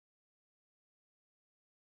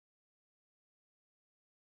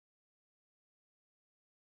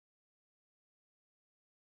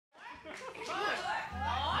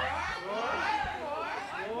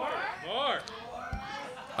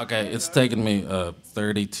Okay, it's taken me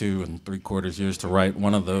 32 3/4 years to write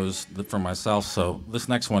one of those for myself, so this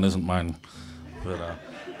next one isn't mine. But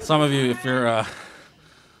some of you, if you're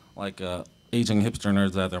like aging hipster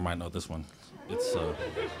nerds out there, might know this one. It's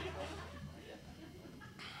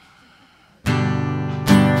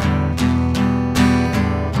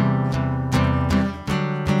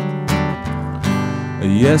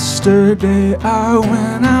Yesterday I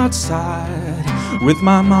went outside with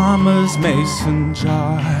my mama's mason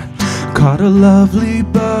jar, caught a lovely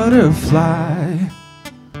butterfly.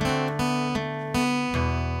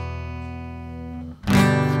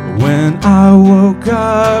 When I woke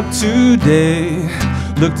up today,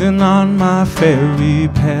 looked in on my fairy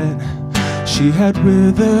pet, she had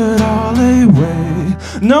withered all away.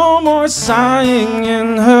 No more sighing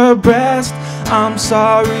in her breast. I'm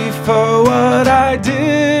sorry for what I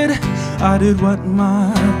did. I did what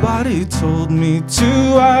my body told me to.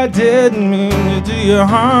 I didn't mean to do you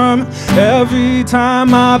harm. Every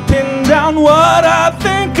time I pin down what I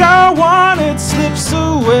think I want, it slips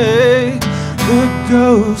away. The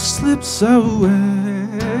ghost slips away.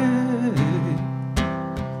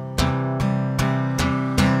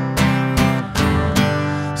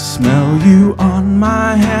 Smell you on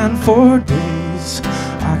my hand for days.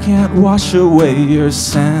 I can't wash away your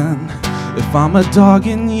scent. If I'm a dog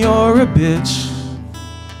and you're a bitch,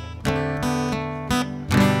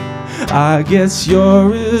 I guess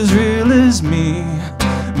you're as real as me.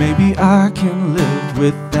 Maybe I can live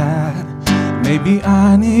with that. Maybe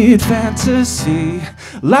I need fantasy.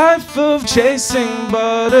 Life of chasing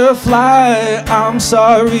butterfly. I'm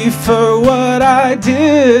sorry for what I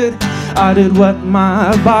did. I did what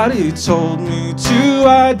my body told me to.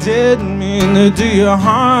 I didn't mean to do you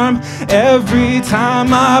harm. Every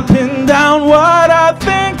time I pin down what I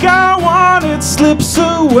think I want, it slips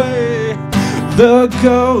away. The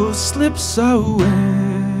ghost slips away.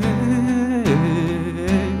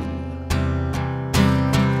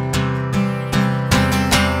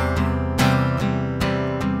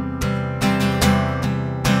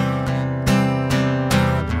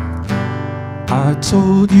 I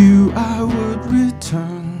told you I would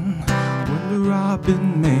return when the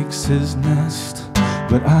robin makes his nest,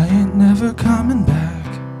 but I ain't never coming back.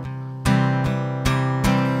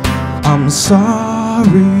 I'm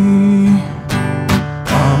sorry,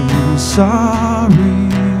 I'm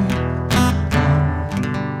sorry.